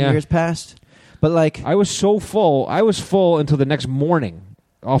that in Yeah. years past. But like, I was so full. I was full until the next morning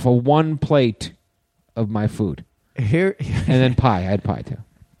off of one plate of my food. here, And then pie. I had pie, too.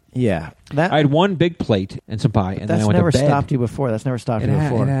 yeah, that I had one big plate and some pie, and then that's I went never to bed. stopped you before. That's never stopped It you ha-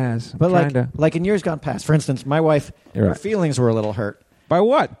 before. it has. I'm But trying to- like in years gone past, for instance, my wife, You're her right. feelings were a little hurt. By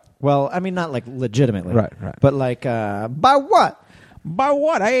what? Well, I mean, not like legitimately, Right. But like, by what? By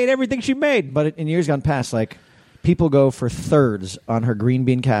what? I ate everything she made. But in years gone past, like people go for thirds on her green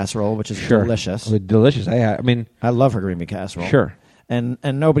bean casserole, which is delicious. It was delicious. I mean, I love her green bean casserole. sure. And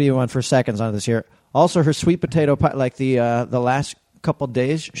nobody went for seconds on it this year. Also, her sweet potato pie, like the last couple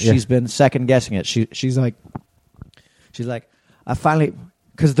days, she's been second guessing it. She's like, I finally,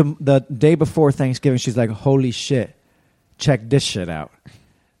 because the day before Thanksgiving, she's like, holy shit, check this shit out.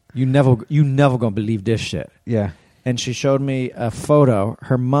 You never gonna believe this shit. Yeah. And she showed me a photo.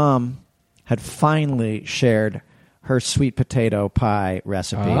 Her mom had finally shared her sweet potato pie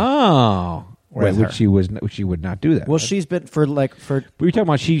recipe. Oh. With her. Which she would not do that. Well, right? she's been for Were you talking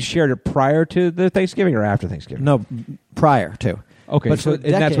about she shared it prior to the Thanksgiving or after Thanksgiving? no prior to. Okay, But so for a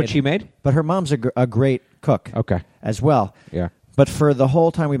and that's what decade- she made? But her mom's a great cook Okay. as well. Yeah. But for the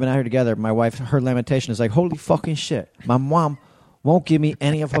whole time we've been out here together, my wife, her lamentation is like, holy fucking shit. My mom won't give me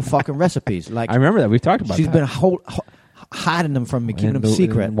any of her fucking recipes. Like I remember that. We've talked about she's that. been hiding them from me, keeping them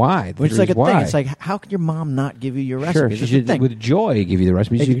secret. And why? Which is like a Why? thing. It's like, how can your mom not give you your recipes? Sure, That's she the should, thing. with joy, give you the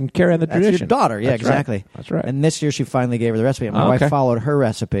recipes. You can carry on the That's tradition. your daughter. Yeah, That's exactly. Right. That's right. And this year she finally gave her the recipe. And my Okay. wife followed her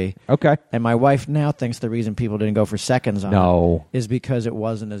recipe. Okay. And my wife now thinks the reason people didn't go for seconds on No. it is because it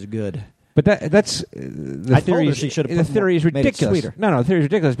wasn't as good. But that's the I told theory. her she should have The put theory is more- made it ridiculous. sweeter. No, the theory is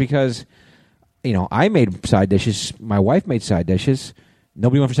ridiculous because I made side dishes. My wife made side dishes.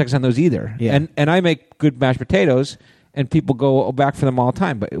 Nobody went for seconds on those either. Yeah. And I make good mashed potatoes, and people go back for them all the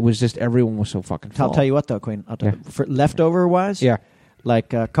time. But it was just everyone was so fucking full. I'll tell you what, though, Queen. For leftover wise, Yeah.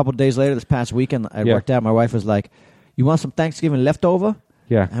 like a couple days later, this past weekend, I Yeah. worked out. My wife was like, "You want some Thanksgiving leftover?"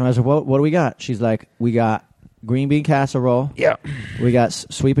 Yeah. And I was like, "What do we got?" She's like, "We got green bean casserole. Yeah. We got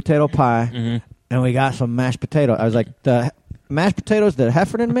sweet potato pie, Mm-hmm. and we got some mashed potato." I was like, "The mashed potatoes that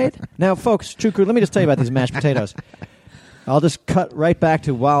Heffernan made?" Now, folks, True Crew, let me just tell you about these mashed potatoes. I'll just cut right back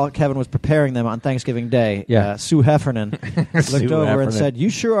to while Kevin was preparing them on Thanksgiving Day. Yeah. Sue Heffernan looked Sue over Heffernan. and said, "You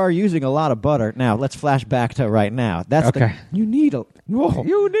sure are using a lot of butter." Now, let's flash back to right now. That's Okay. you need a. Whoa.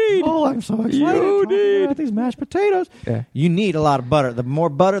 You need. Oh, I'm so excited You talking need. about these mashed potatoes. Yeah. You need a lot of butter. The more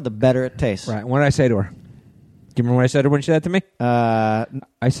butter, the better it tastes. Right. What did I say to her? Do you remember what I said to her when she said that to me?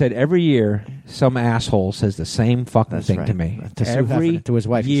 I said every year some asshole says the same fucking That's thing right. to me. To Sue every Heffernan, to his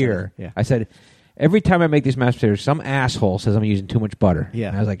wife, he said year. it. Yeah. I said every time I make these mashed potatoes, some asshole says I'm using too much butter. Yeah.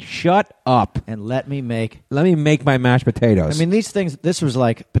 And I was like, shut up. And let me make. Let me make my mashed potatoes. I mean, these things. This was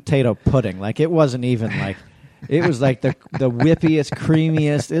like potato pudding. Like it wasn't even like. It was like the whippiest,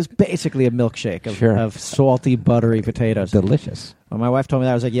 creamiest. It was basically a milkshake of salty, buttery potatoes. delicious. When my wife told me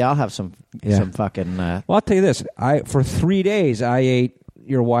that, I was like, "Yeah, I'll have some fucking." Well, I'll tell you this. For 3 days, I ate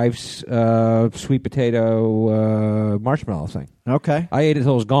your wife's sweet potato marshmallow thing. Okay. I ate it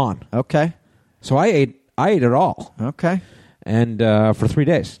until it was gone. Okay. So I ate it all. Okay. And for 3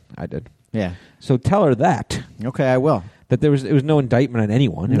 days, I did. Yeah. So tell her that. Okay, I will. That it was no indictment on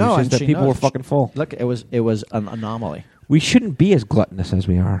anyone. It No, was and just that she people knows. were fucking full. Look, it was an anomaly. We shouldn't be as gluttonous as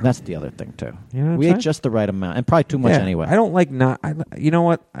we are. That's the other thing too. You know what I'm We ate saying? just the right amount, and probably too much Yeah, anyway. I don't like you know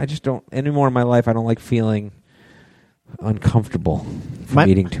what? I just don't anymore in my life. I don't like feeling uncomfortable from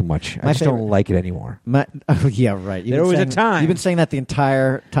eating too much. I just don't like it anymore. Yeah, right. There was a time. You've been saying that the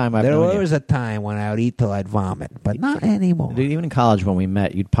entire time I've There known you. was a time when I would eat till I'd vomit, but not anymore. Dude, even in college when we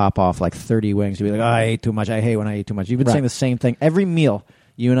met, you'd pop off like 30 wings. You'd be like, "Oh, I ate too much. I hate when I eat too much." You've been Right. saying the same thing every meal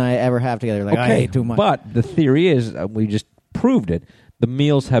you and I ever have together. You're like, "I ate too much." But the theory is, we just proved it. The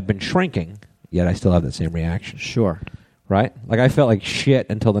meals have been shrinking, yet I still have the same reaction. Sure. Right? Like I felt like shit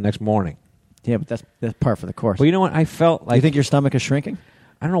until the next morning. Yeah, but that's par for the course. Well, you know what? I felt like you think your stomach is shrinking?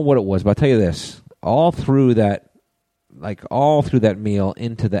 I don't know what it was, but I'll tell you this: all through that meal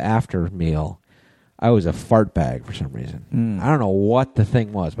into the after meal, I was a fart bag for some reason. I don't know what the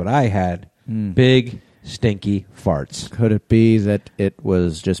thing was, but I had big, stinky farts. Could it be that it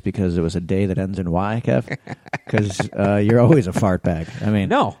was just because it was a day that ends in Y, Kev? Because you're always a fart bag. I mean,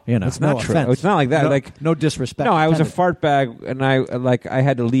 No, it's not true. offense. It's not like that. No disrespect. No, I was a intended. fart bag, and I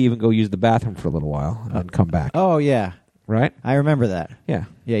had to leave and go use the bathroom for a little while and come back. Oh yeah, Right? I remember that. Yeah.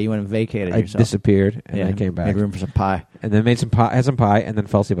 Yeah, you went and vacated I yourself. disappeared, and I came back. Made room for some pie. And then had some pie, and then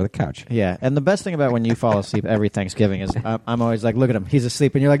fell asleep on the couch. Yeah, and the best thing about when you fall asleep every Thanksgiving is I'm always like, look at him, he's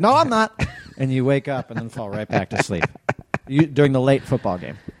asleep, and you're like, no, I'm not. And you wake up and then fall right back to sleep. During the late football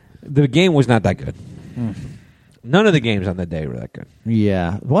game. The game was not that good. None of the games on the day were that good.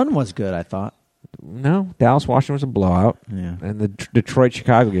 Yeah, one was good, I thought. No, Dallas-Washington was a blowout. Yeah. And the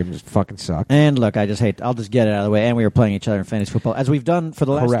Detroit-Chicago game just fucking sucked. And look, I'll just get it out of the way. And we were playing each other in fantasy football, as we've done for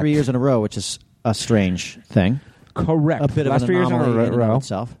the last 3 years in a row, which is a strange thing. Correct. A bit of last an 3 years in a row.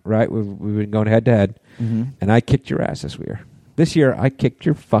 Itself. Right, we've been going head-to-head. And I kicked your ass this year. This year, I kicked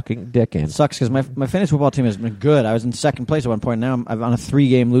your fucking dick in. It sucks because my fantasy football team has been good. I was in second place at one point. Now I'm on a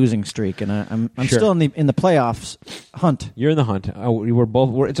 3-game losing streak, and I'm still in the playoffs hunt. You're in the hunt. We're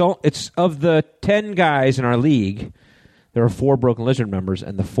both. It's of the 10 guys in our league. There are 4 Broken Lizard members,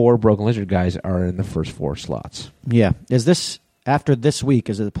 and the 4 Broken Lizard guys are in the first 4 slots. Yeah. Is this after this week?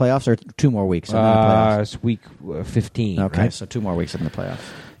 Is it the playoffs or 2 more weeks? It's week 15. Okay, right? so 2 more weeks in the playoffs.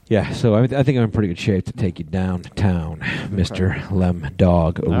 Yeah, so I think I'm in pretty good shape to take you downtown, Mr. Lem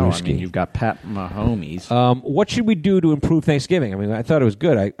Dog Owuski. I mean, you've got Pat Mahomes. What should we do to improve Thanksgiving? I mean, I thought it was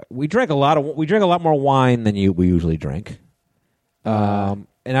good. We drank a lot more wine than we usually drink. And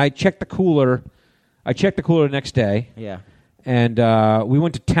I checked the cooler. The next day. Yeah. And we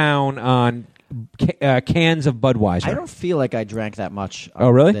went to town on cans of Budweiser. I don't feel like I drank that much.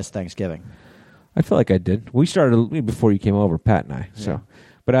 Oh, really? This Thanksgiving. I feel like I did. We started before you came over, Pat and I. So.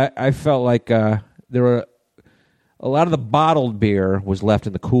 But I felt like there were a lot of the bottled beer was left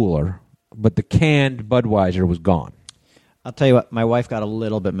in the cooler, but the canned Budweiser was gone. I'll tell you what, my wife got a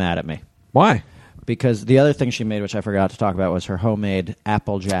little bit mad at me. Why? Because the other thing she made, which I forgot to talk about, was her homemade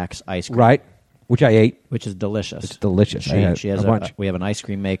Apple Jacks ice cream. Right, which I ate. Which is delicious. It's delicious. She has a bunch. We have an ice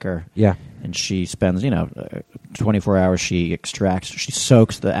cream maker. Yeah. And she spends, 24 hours. She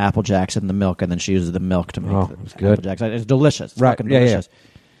soaks the Apple Jacks in the milk, and then she uses the milk to make it's good. Apple Jacks. It's delicious. It's right. fucking delicious. Yeah.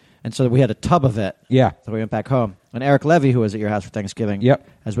 And so we had a tub of it. Yeah. So we went back home. And Eric Levy, who was at your house for Thanksgiving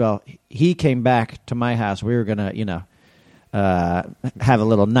as well, he came back to my house. We were going to, have a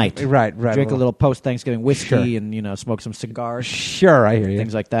little night. Right. Drink a little post-Thanksgiving whiskey and, smoke some cigars. Sure, I hear you.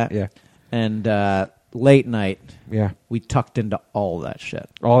 Things like that. Yeah. And late night, we tucked into all that shit.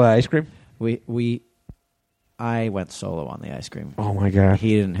 All that ice cream? I went solo on the ice cream. Oh, my God.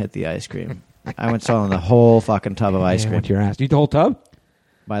 He didn't hit the ice cream. I went solo on the whole fucking tub of ice cream. Went to your ass. You eat the whole tub?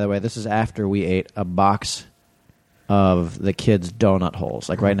 By the way, this is after we ate a box of the kids' donut holes.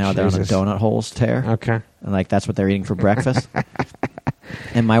 Like right now, they're on a donut holes tear. Okay. And that's what they're eating for breakfast.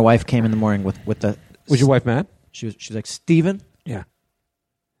 And my wife came in the morning with the... Was your wife mad? She's like, Steven? Yeah.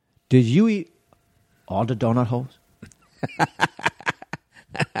 Did you eat all the donut holes?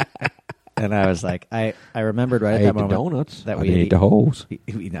 And I was like, I remembered right at that moment. Donuts. That we ate the holes.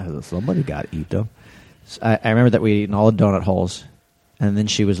 Somebody got to eat them. So I remember that we ate all the donut holes. And then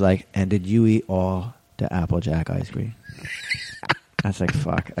she was like, and did you eat all the Applejack ice cream? I was like,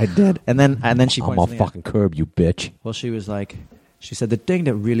 fuck, I did. And then she points I'm on fucking curb, you bitch. Well, she said, the thing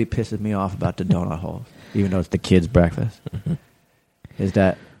that really pisses me off about the donut hole, even though it's the kids' breakfast, is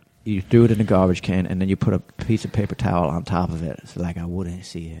that you threw it in a garbage can and then you put a piece of paper towel on top of it. It's like I wouldn't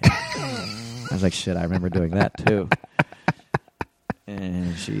see it. I was like, shit, I remember doing that too.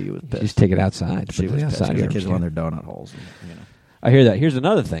 And she was pissed. Just take it outside. She was pissed because the kids want their donut holes. I hear that. Here's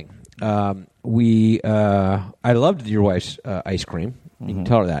another thing. I loved your wife's ice cream. You can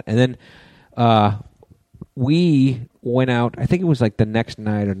tell her that. And then we went out. I think it was like the next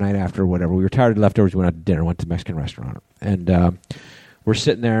night or night after or whatever. We were tired of leftovers. We went out to dinner. Went to a Mexican restaurant. And we're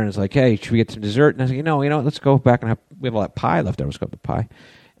sitting there, and it's like, hey, should we get some dessert? And I was like, let's go back and we have all that pie left over. Let's go have the pie.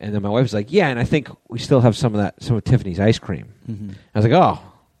 And then my wife was like, yeah, and I think we still have some of Tiffany's ice cream. Mm-hmm. I was like, oh,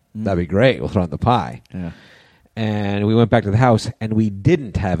 that'd be great. We'll throw in the pie. Yeah. And we went back to the house, and we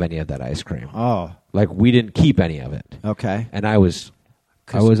didn't have any of that ice cream. Oh. Like, we didn't keep any of it. Okay. And I was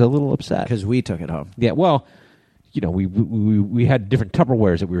a little upset. Because we took it home. Yeah, well, we had different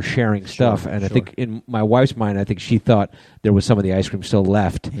Tupperwares that we were sharing stuff, and I think in my wife's mind, I think she thought there was some of the ice cream still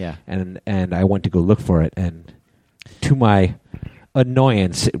left. Yeah. And I went to go look for it, and to my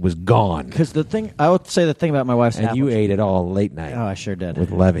annoyance, it was gone. Because I would say the thing about my wife's and you ate it all late night. Oh, I sure did.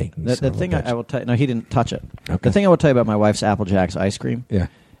 With Levy. The thing I will tell you, no, he didn't touch it. Okay. The thing I will tell you about my wife's Apple Jacks ice cream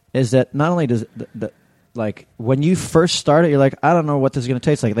is that not only does like when you first start it, you're like, I don't know what this is going to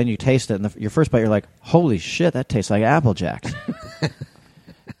taste like. Then you taste it, and your first bite, you're like, holy shit, that tastes like Apple Jacks.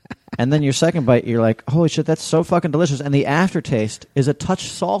 And then your second bite, you're like, holy shit, that's so fucking delicious. And the aftertaste is a touch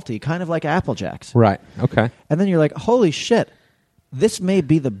salty, kind of like Apple Jacks. Right. Okay. And then you're like, holy shit, this may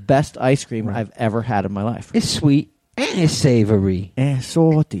be the best ice cream I've ever had in my life. It's sweet Savory.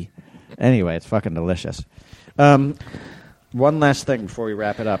 Salty. Anyway, it's fucking delicious. One last thing before we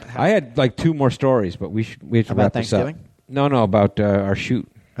wrap it up. I had like 2 more stories, but we have to About wrap this up. Thanksgiving? No, about our shoot.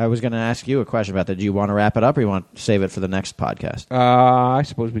 I was going to ask you a question about that. Do you want to wrap it up, or you want to save it for the next podcast? I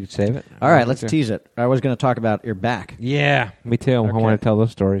suppose we could save it. All right, let's tease it. I was going to talk about your back. Yeah, me too. Okay. I want to tell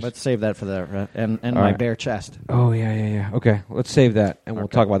those stories. Let's save that for the and my right. bare chest. Oh yeah. Okay, let's save that, and we'll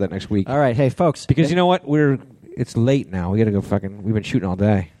talk about that next week. All right, hey folks, Because you know what? It's late now. We got to go fucking. We've been shooting all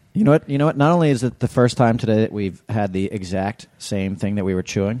day. You know what? Not only is it the first time today that we've had the exact same thing that we were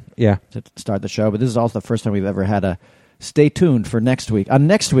chewing Yeah. to start the show, but this is also the first time we've ever had a stay tuned for next week. On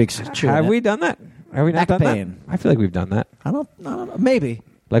next week's chewing. Have we done that? Have we not Back done pain. that? I feel like we've done that. I don't know. Maybe.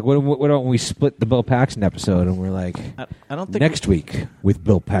 Like what when we split the Bill Paxton episode and we're like, I don't think next week with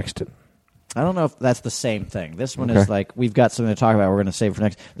Bill Paxton. I don't know if that's the same thing. This one Okay. is like we've got something to talk about. We're going to save for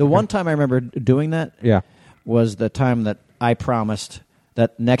next. The one time I remember doing that Yeah. was the time that I promised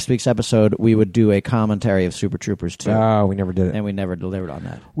that next week's episode we would do a commentary of Super Troopers 2. Oh, we never did it. And we never delivered on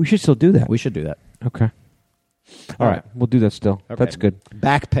that. We should still do that. We should do that. Okay. All right. We'll do that still. Okay. That's good.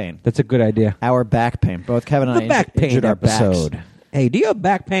 Back pain. That's a good idea. Our back pain. Both Kevin and The I back pain injured our episode. backs. Hey, do you have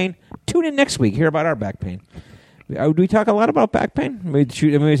back pain? Tune in next week. Hear about our back pain. Do we talk a lot about back pain? Maybe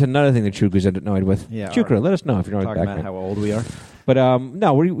it's another thing that Chuka's annoyed with. Yeah, Chuka, let us know if you're annoyed with Talking back about pain. how old we are. But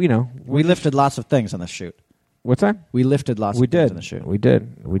no, We lifted lots of things on the shoot. What's that? We lifted lots We of things did. on the shoot. We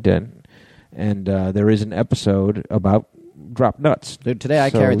did. And there is an episode about drop nuts. Dude, today I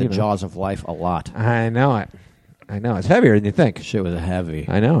So, carried the you know. jaws of life a lot. I know it. It's heavier than you think. Shit was heavy.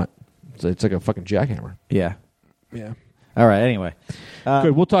 I know it. It's like a fucking jackhammer. Yeah. Yeah. All right, anyway.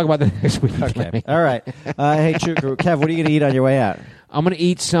 Good. We'll talk about that next week. Okay. All right. Hey, Chuka, Kev, what are you going to eat on your way out? I'm going to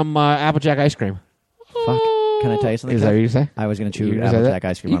eat some Applejack ice cream. Fuck. Can I tell you something? Is that Kev? what you say? I was going to You chew gonna say Applejack that?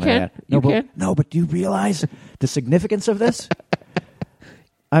 ice cream You on my way can. out. You can. No, but do you realize the significance of this?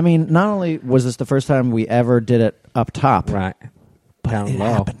 I mean, not only was this the first time we ever did it up top, Right. but Down it low.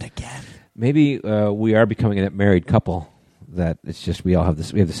 happened again. Maybe we are becoming a married couple. That it's just we have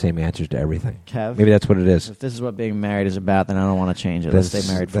the same answers to everything. Kev, Maybe that's what it is. if this is what being married is about, then I don't want to change it. Let's stay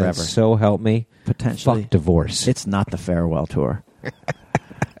married forever. So help me. Potentially. Fuck divorce. It's not the farewell tour.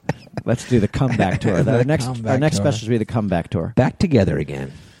 Let's do the comeback tour. Our next comeback tour. special should be the comeback tour. Back together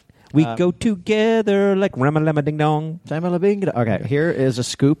again. We go together like Rama Ding Dong. Okay, here is a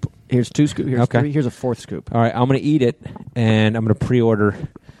scoop. Here's 2 scoops. Here's Okay. 3. Here's a 4th scoop. All right, I'm going to eat it, and I'm going to pre-order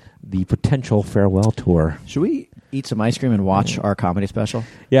the potential farewell tour. Should we eat some ice cream and watch our comedy special?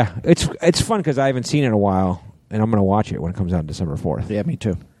 Yeah, it's fun because I haven't seen it in a while, and I'm going to watch it when it comes out December 4th. Yeah, me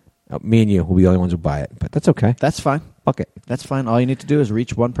too. Me and you will be the only ones who buy it, but that's okay. That's fine. Fuck it. That's fine. All you need to do is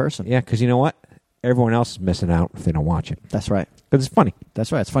reach one person. Yeah, because you know what? Everyone else is missing out if they don't watch it. That's right. Because it's funny.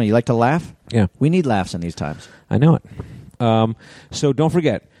 That's right. It's funny. You like to laugh? Yeah. We need laughs in these times. I know it. So don't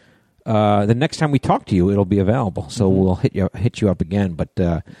forget, the next time we talk to you, it'll be available. So we'll hit you up again. But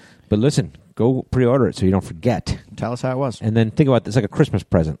listen, go pre-order it so you don't forget. Tell us how it was. And then think about this like a Christmas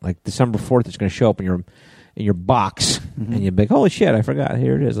present. Like December 4th, it's going to show up in your box, and you'll be like, holy shit, I forgot.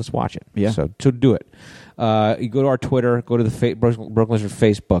 Here it is. Let's watch it. Yeah. So do it. You go to our Twitter, go to the Brooklyn Lizard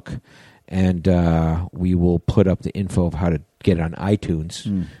Facebook, and we will put up the info of how to get it on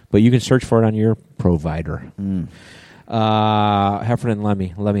iTunes. But you can search for it on your provider. Heffernan and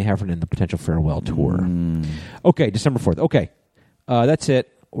Lemmy Heffernan, the potential farewell tour. Okay, December 4th. Okay, that's it.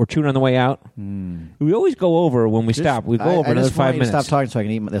 We're chewing on the way out. We always go over when we stop. We go over another 5 minutes. Stop talking so I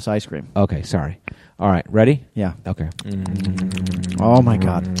can eat this ice cream. Okay, sorry. All right, ready? Yeah. Okay. Oh my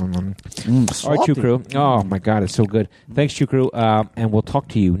God. All right, Chew Crew. Oh my God, it's so good. Thanks, Chew Crew, and we'll talk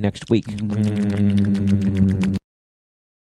to you next week.